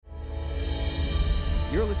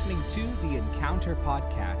You're listening to the Encounter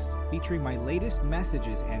Podcast, featuring my latest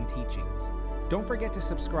messages and teachings. Don't forget to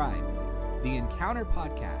subscribe. The Encounter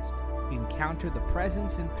Podcast. Encounter the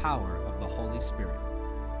presence and power of the Holy Spirit.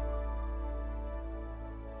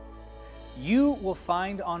 You will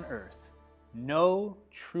find on earth no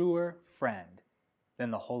truer friend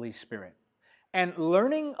than the Holy Spirit. And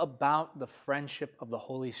learning about the friendship of the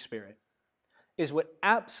Holy Spirit is what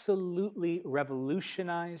absolutely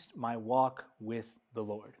revolutionized my walk with the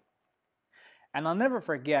Lord. And I'll never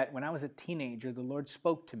forget, when I was a teenager, the Lord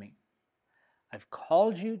spoke to me. I've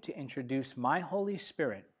called you to introduce my Holy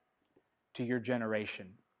Spirit to your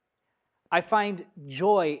generation. I find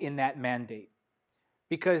joy in that mandate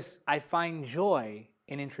because I find joy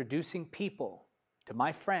in introducing people to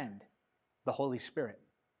my friend, the Holy Spirit.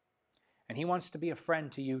 And He wants to be a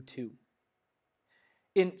friend to you too.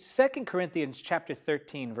 In 2 Corinthians chapter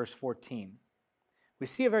 13, verse 14, we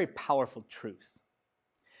see a very powerful truth.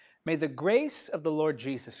 May the grace of the Lord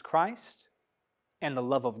Jesus Christ and the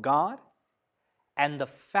love of God and the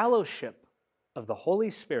fellowship of the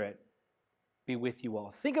Holy Spirit be with you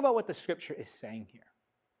all. Think about what the scripture is saying here.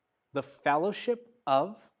 The fellowship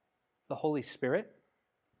of the Holy Spirit.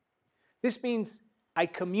 This means I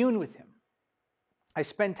commune with Him. I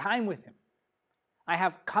spend time with Him. I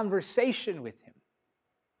have conversation with Him.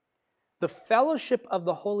 The fellowship of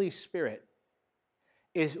the Holy Spirit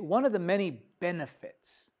is one of the many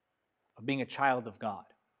benefits of being a child of God.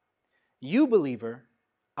 You, believer,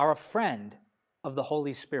 are a friend of the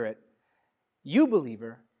Holy Spirit. You,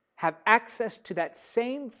 believer, have access to that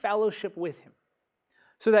same fellowship with Him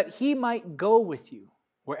so that He might go with you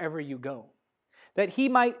wherever you go, that He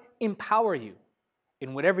might empower you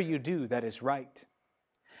in whatever you do that is right.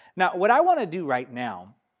 Now, what I want to do right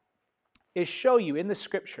now is show you in the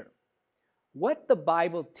scripture what the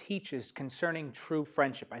Bible teaches concerning true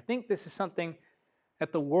friendship. I think this is something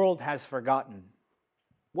that the world has forgotten.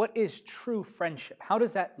 What is true friendship? How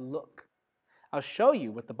does that look? I'll show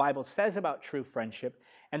you what the Bible says about true friendship,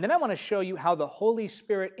 and then I want to show you how the Holy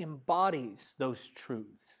Spirit embodies those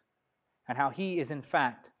truths and how He is, in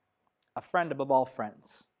fact, a friend above all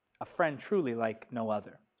friends, a friend truly like no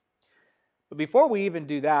other. But before we even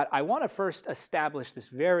do that, I want to first establish this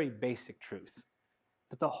very basic truth,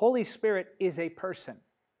 that the Holy Spirit is a person.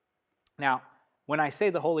 Now, when I say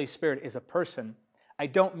the Holy Spirit is a person, I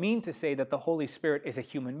don't mean to say that the Holy Spirit is a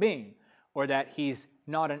human being or that He's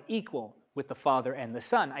not an equal with the Father and the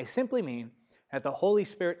Son. I simply mean that the Holy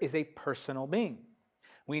Spirit is a personal being.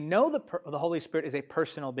 We know the Holy Spirit is a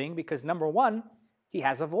personal being because, number one, He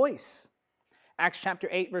has a voice. Acts chapter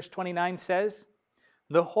 8, verse 29 says,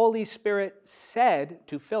 "The Holy Spirit said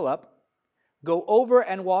to Philip, 'Go over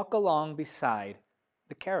and walk along beside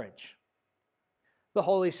the carriage.'" The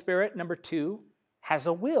Holy Spirit, number two, has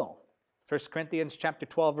a will. 1 Corinthians chapter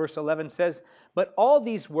 12, verse 11 says, "But all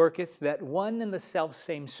these worketh that one and the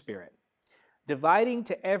selfsame Spirit, dividing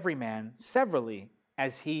to every man severally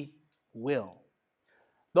as he will."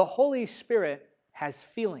 The Holy Spirit has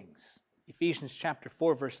feelings. Ephesians chapter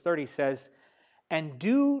 4, verse 30 says, "And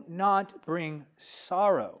do not bring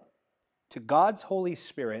sorrow to God's Holy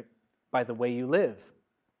Spirit by the way you live."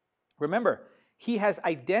 Remember, He has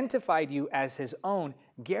identified you as His own,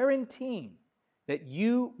 guaranteeing that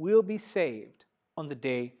you will be saved on the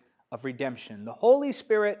day of redemption. The Holy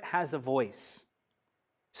Spirit has a voice,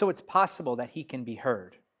 so it's possible that He can be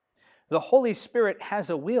heard. The Holy Spirit has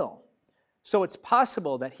a will, so it's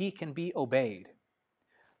possible that He can be obeyed.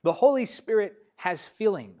 The Holy Spirit has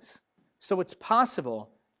feelings, so it's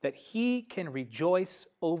possible that He can rejoice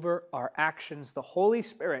over our actions. The Holy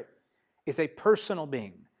Spirit is a personal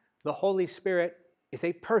being. The Holy Spirit is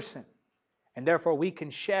a person, and therefore we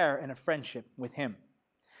can share in a friendship with Him.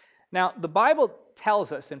 Now, the Bible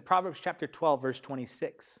tells us in Proverbs chapter 12, verse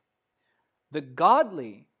 26, "The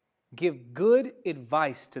godly give good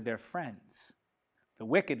advice to their friends. The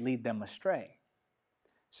wicked lead them astray."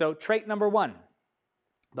 So, trait number one,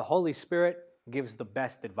 the Holy Spirit gives the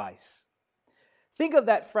best advice. Think of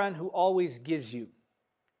that friend who always gives you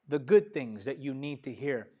the good things that you need to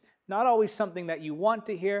hear. Not always something that you want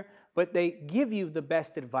to hear, but they give you the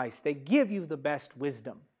best advice. They give you the best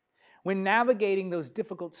wisdom. When navigating those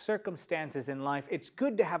difficult circumstances in life, it's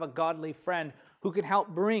good to have a godly friend who can help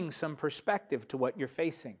bring some perspective to what you're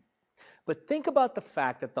facing. But think about the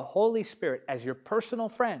fact that the Holy Spirit, as your personal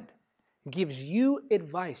friend, gives you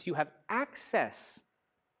advice. You have access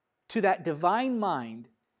to that divine mind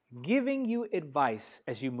giving you advice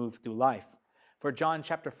as you move through life. For John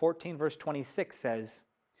chapter 14, verse 26 says,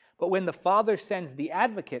 "But when the Father sends the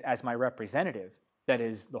advocate as my representative," that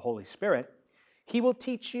is, the Holy Spirit, "He will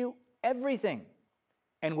teach you everything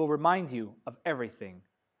and will remind you of everything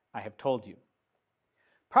I have told you.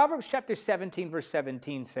 Proverbs chapter 17, verse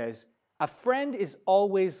 17 says, "A friend is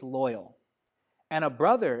always loyal, and a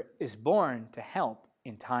brother is born to help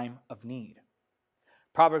in time of need."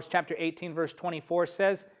 Proverbs chapter 18, verse 24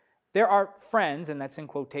 says, "There are friends," and that's in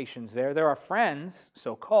quotations there are friends,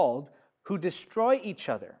 so-called, who destroy each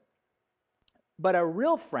other. But a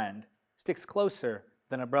real friend sticks closer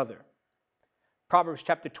than a brother. Proverbs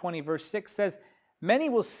chapter 20, verse 6 says, "Many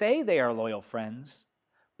will say they are loyal friends,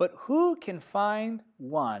 but who can find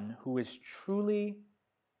one who is truly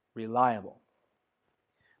reliable?"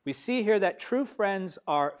 We see here that true friends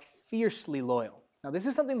are fiercely loyal. Now, this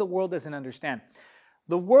is something the world doesn't understand.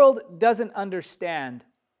 The world doesn't understand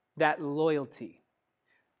that loyalty.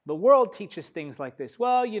 The world teaches things like this.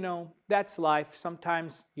 Well, that's life.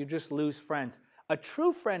 Sometimes you just lose friends. A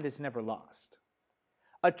true friend is never lost.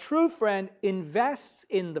 A true friend invests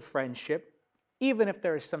in the friendship, even if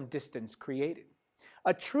there is some distance created.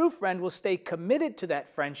 A true friend will stay committed to that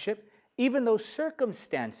friendship, even though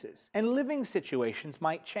circumstances and living situations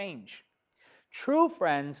might change. True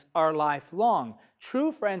friends are lifelong.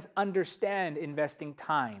 True friends understand investing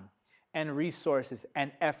time and resources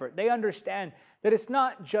and effort. They understand that it's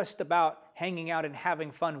not just about hanging out and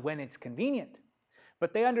having fun when it's convenient,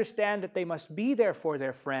 but they understand that they must be there for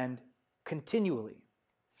their friend continually,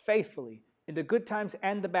 faithfully, in the good times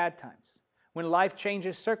and the bad times, when life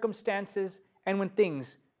changes circumstances and when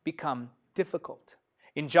things become difficult.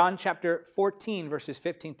 In John chapter 14, verses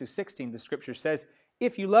 15 through 16, the scripture says,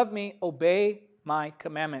 "If you love me, obey my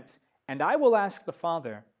commandments, and I will ask the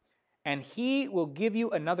Father, and he will give you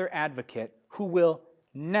another advocate who will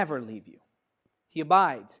never leave you." He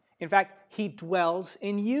abides. In fact, he dwells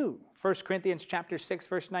in you. 1 Corinthians chapter 6,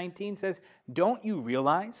 verse 19 says, "Don't you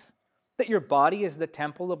realize that your body is the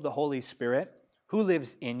temple of the Holy Spirit who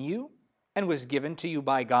lives in you and was given to you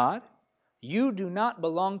by God? You do not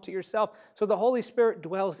belong to yourself." So the Holy Spirit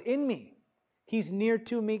dwells in me. He's near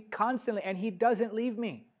to me constantly, and he doesn't leave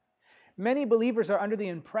me. Many believers are under the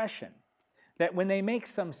impression that when they make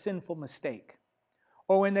some sinful mistake,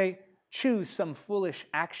 or when they choose some foolish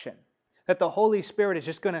action, that the Holy Spirit is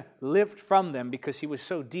just going to lift from them because he was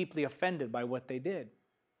so deeply offended by what they did.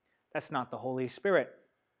 That's not the Holy Spirit.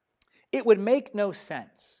 It would make no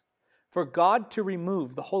sense for God to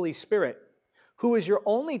remove the Holy Spirit, who is your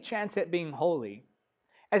only chance at being holy,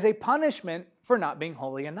 as a punishment for not being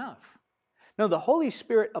holy enough. No, the Holy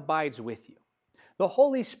Spirit abides with you. The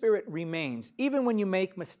Holy Spirit remains, even when you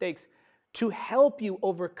make mistakes, to help you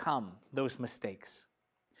overcome those mistakes.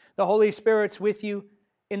 The Holy Spirit's with you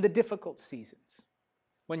in the difficult seasons,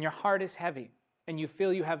 when your heart is heavy and you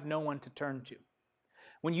feel you have no one to turn to,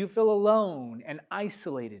 when you feel alone and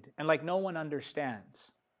isolated and like no one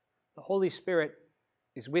understands. The Holy Spirit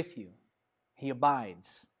is with you. He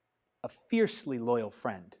abides, a fiercely loyal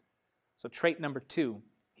friend. So trait number 2,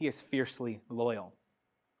 he is fiercely loyal.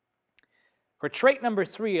 For trait number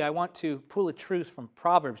 3, I want to pull a truth from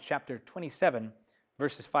Proverbs chapter 27,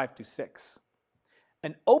 verses 5 through 6.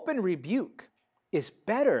 An open rebuke is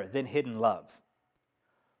better than hidden love.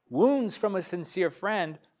 Wounds from a sincere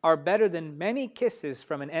friend are better than many kisses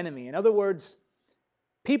from an enemy. In other words,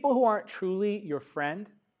 people who aren't truly your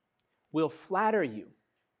friend will flatter you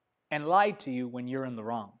and lie to you when you're in the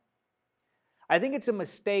wrong. I think it's a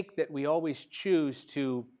mistake that we always choose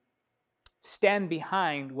to stand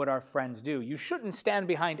behind what our friends do. You shouldn't stand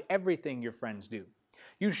behind everything your friends do.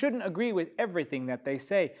 You shouldn't agree with everything that they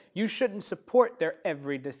say. You shouldn't support their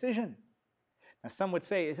every decision. Now, some would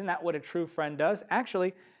say, isn't that what a true friend does?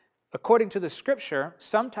 Actually, according to the scripture,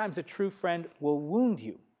 sometimes a true friend will wound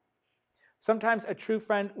you. Sometimes a true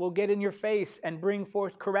friend will get in your face and bring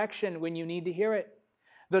forth correction when you need to hear it.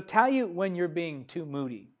 They'll tell you when you're being too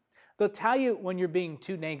moody. They'll tell you when you're being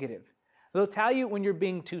too negative. They'll tell you when you're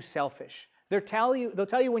being too selfish. They'll tell you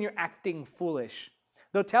when you're acting foolish.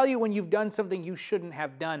 They'll tell you when you've done something you shouldn't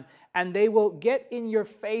have done. And they will get in your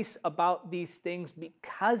face about these things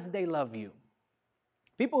because they love you.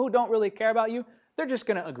 People who don't really care about you, they're just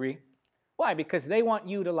going to agree. Why? Because they want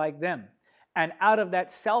you to like them. And out of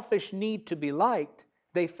that selfish need to be liked,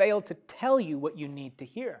 they fail to tell you what you need to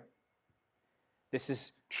hear. This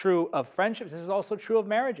is true of friendships. This is also true of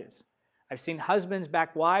marriages. I've seen husbands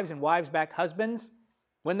back wives and wives back husbands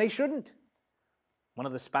when they shouldn't. One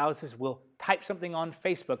of the spouses will type something on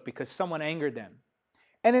Facebook because someone angered them.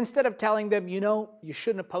 And instead of telling them, you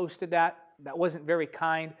shouldn't have posted that, that wasn't very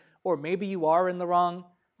kind, or maybe you are in the wrong,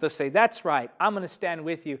 they'll say, that's right, I'm going to stand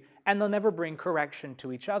with you, and they'll never bring correction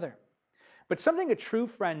to each other. But something a true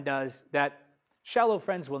friend does that shallow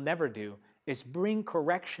friends will never do is bring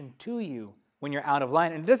correction to you when you're out of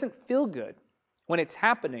line. And it doesn't feel good when it's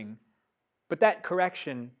happening, but that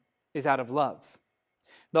correction is out of love.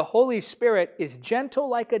 The Holy Spirit is gentle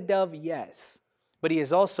like a dove, yes, but he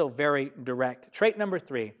is also very direct. Trait number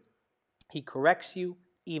 3, he corrects you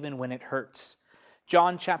even when it hurts.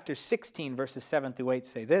 John chapter 16, verses 7 through 8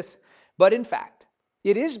 say this, "But in fact,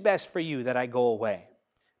 it is best for you that I go away,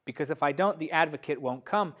 because if I don't, the advocate won't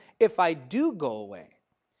come. If I do go away,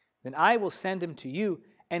 then I will send him to you.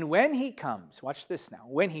 And when he comes," watch this now,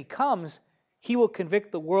 "when he comes, he will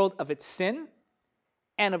convict the world of its sin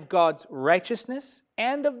and of God's righteousness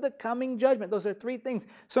and of the coming judgment." Those are 3 things.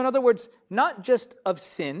 So in other words, not just of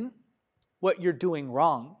sin, what you're doing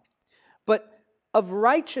wrong, but of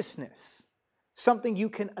righteousness, something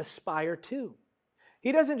you can aspire to.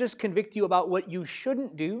 He doesn't just convict you about what you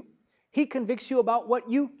shouldn't do. He convicts you about what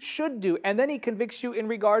you should do. And then he convicts you in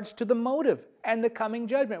regards to the motive and the coming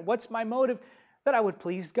judgment. What's my motive? That I would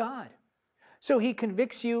please God. So he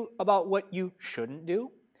convicts you about what you shouldn't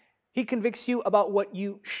do. He convicts you about what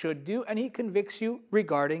you should do. And he convicts you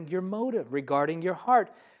regarding your motive, regarding your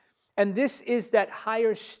heart. And this is that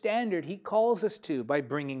higher standard he calls us to by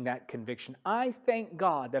bringing that conviction. I thank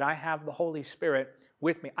God that I have the Holy Spirit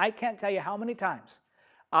with me. I can't tell you how many times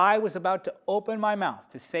I was about to open my mouth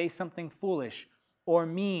to say something foolish or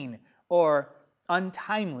mean or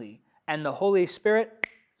untimely, and the Holy Spirit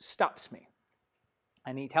stops me.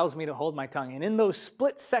 And he tells me to hold my tongue. And in those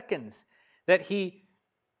split seconds that he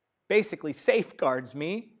basically safeguards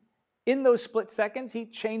me, in those split seconds, he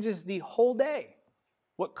changes the whole day.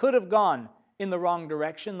 What could have gone in the wrong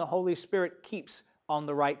direction, the Holy Spirit keeps on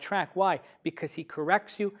the right track. Why? Because he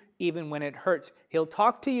corrects you even when it hurts. He'll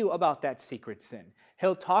talk to you about that secret sin.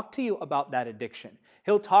 He'll talk to you about that addiction.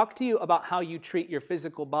 He'll talk to you about how you treat your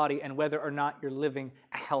physical body and whether or not you're living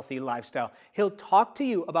a healthy lifestyle. He'll talk to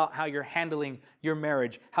you about how you're handling your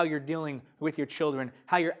marriage, how you're dealing with your children,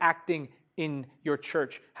 how you're acting in your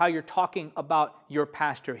church, how you're talking about your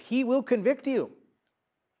pastor. He will convict you.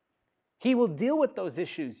 He will deal with those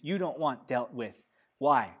issues you don't want dealt with.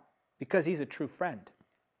 Why? Because he's a true friend.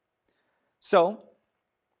 So,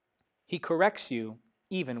 he corrects you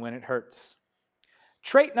even when it hurts.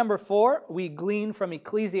 Trait number 4, we glean from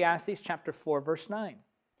Ecclesiastes chapter 4, verse 9.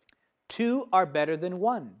 2 are better than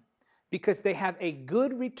 1, because they have a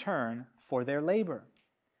good return for their labor.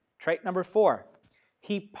 Trait number 4,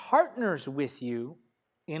 he partners with you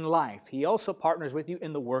in life. He also partners with you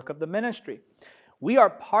in the work of the ministry. We are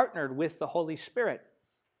partnered with the Holy Spirit.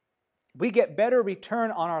 We get better return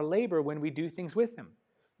on our labor when we do things with him.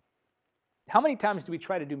 How many times do we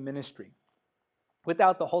try to do ministry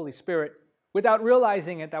without the Holy Spirit, without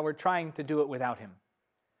realizing it that we're trying to do it without him?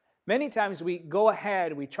 Many times we go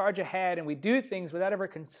ahead, we charge ahead, and we do things without ever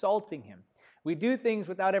consulting him. We do things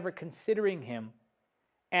without ever considering him,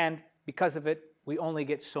 and because of it, we only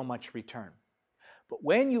get so much return. But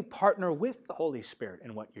when you partner with the Holy Spirit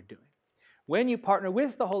in what you're doing, when you partner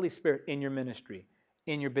with the Holy Spirit in your ministry,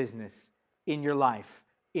 in your business, in your life,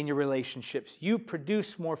 in your relationships, you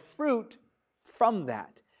produce more fruit from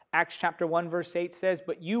that. Acts chapter 1 verse 8 says,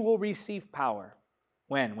 "But you will receive power."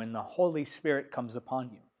 When the Holy Spirit comes upon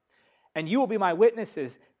you. "And you will be my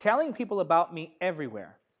witnesses, telling people about me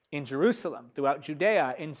everywhere, in Jerusalem, throughout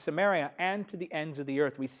Judea, in Samaria, and to the ends of the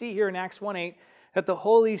earth." We see here in Acts 1:8 that the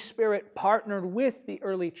Holy Spirit partnered with the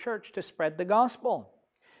early church to spread the gospel.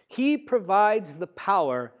 He provides the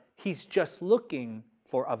power. He's just looking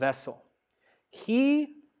for a vessel.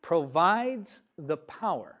 He provides the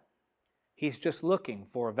power. He's just looking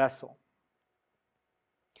for a vessel.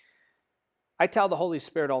 I tell the Holy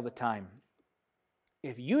Spirit all the time,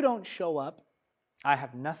 if you don't show up, I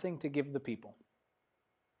have nothing to give the people.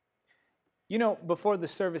 You know, before the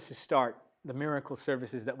services start, the miracle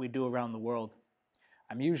services that we do around the world,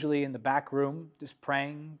 I'm usually in the back room, just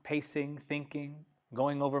praying, pacing, thinking,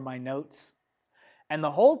 going over my notes. And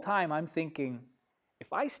the whole time I'm thinking,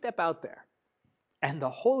 if I step out there and the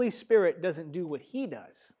Holy Spirit doesn't do what he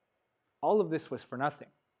does, all of this was for nothing.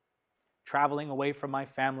 Traveling away from my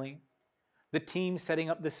family, the team setting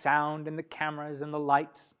up the sound and the cameras and the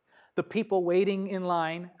lights, the people waiting in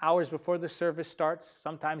line hours before the service starts,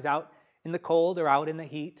 sometimes out in the cold or out in the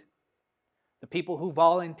heat, the people who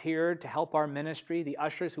volunteered to help our ministry, the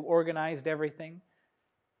ushers who organized everything,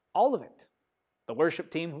 all of it, the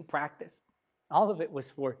worship team who practiced, all of it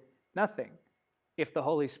was for nothing if the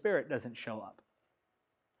Holy Spirit doesn't show up.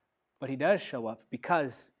 But he does show up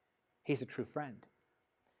because he's a true friend.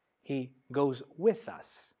 He goes with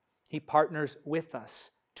us. He partners with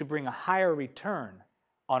us to bring a higher return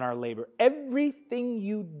on our labor. Everything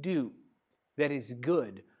you do that is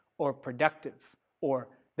good or productive or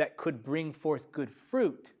that could bring forth good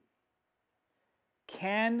fruit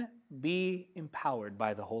can be empowered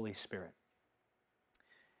by the Holy Spirit.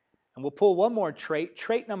 And we'll pull one more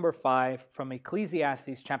trait number 5 from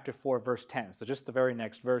Ecclesiastes chapter 4, verse 10. So just the very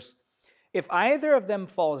next verse. If either of them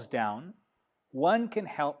falls down, one can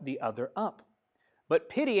help the other up. But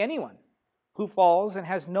pity anyone who falls and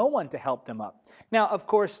has no one to help them up. Now, of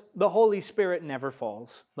course, the Holy Spirit never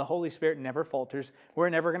falls. The Holy Spirit never falters. We're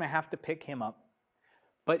never going to have to pick him up.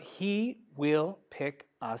 But he will pick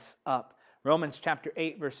us up. Romans chapter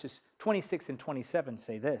 8, verses 26 and 27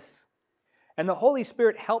 say this. And the Holy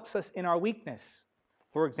Spirit helps us in our weakness.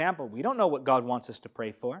 For example, we don't know what God wants us to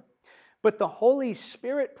pray for, but the Holy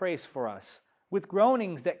Spirit prays for us with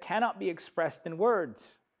groanings that cannot be expressed in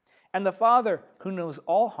words. And the Father, who knows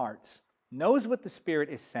all hearts, knows what the Spirit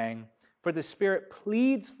is saying, for the Spirit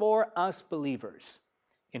pleads for us believers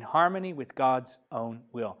in harmony with God's own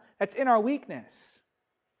will. That's in our weakness.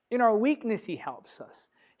 In our weakness, he helps us.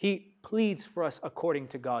 He pleads for us according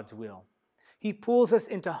to God's will. He pulls us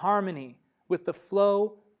into harmony with the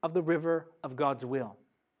flow of the river of God's will.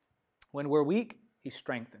 When we're weak, he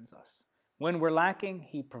strengthens us. When we're lacking,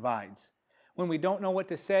 he provides. When we don't know what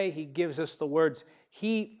to say, he gives us the words.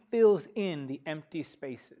 He fills in the empty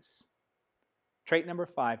spaces. Trait number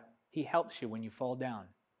 5, he helps you when you fall down.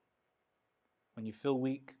 When you feel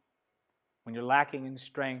weak, when you're lacking in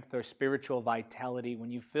strength or spiritual vitality,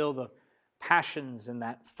 when you feel the passions and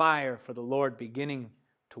that fire for the Lord beginning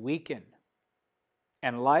to weaken.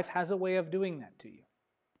 And life has a way of doing that to you.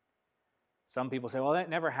 Some people say, well, that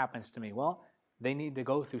never happens to me. Well, they need to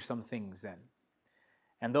go through some things then.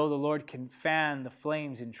 And though the Lord can fan the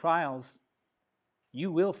flames in trials,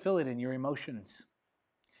 you will feel it in your emotions.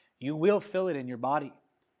 You will feel it in your body.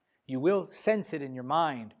 You will sense it in your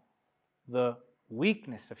mind, the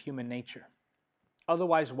weakness of human nature.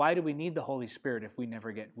 Otherwise, why do we need the Holy Spirit if we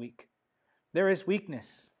never get weak? There is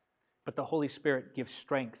weakness, but the Holy Spirit gives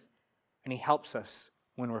strength, and he helps us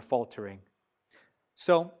when we're faltering.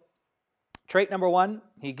 So, trait number 1,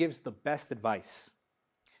 he gives the best advice.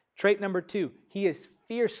 Trait number 2, he is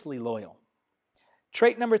fiercely loyal.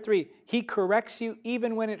 Trait number 3, he corrects you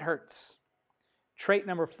even when it hurts. Trait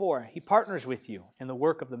number 4, he partners with you in the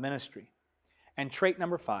work of the ministry. And trait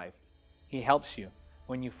number 5, he helps you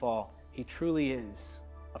when you fall. He truly is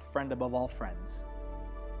a friend above all friends.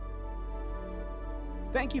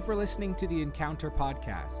 Thank you for listening to the Encounter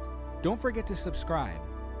Podcast. Don't forget to subscribe.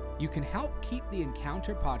 You can help keep the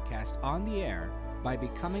Encounter Podcast on the air by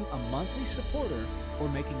becoming a monthly supporter or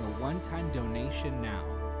making a one-time donation now.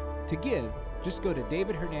 To give, just go to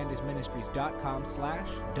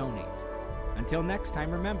davidhernandezministries.com/donate. Until next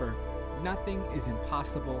time, remember, nothing is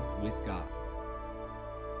impossible with God.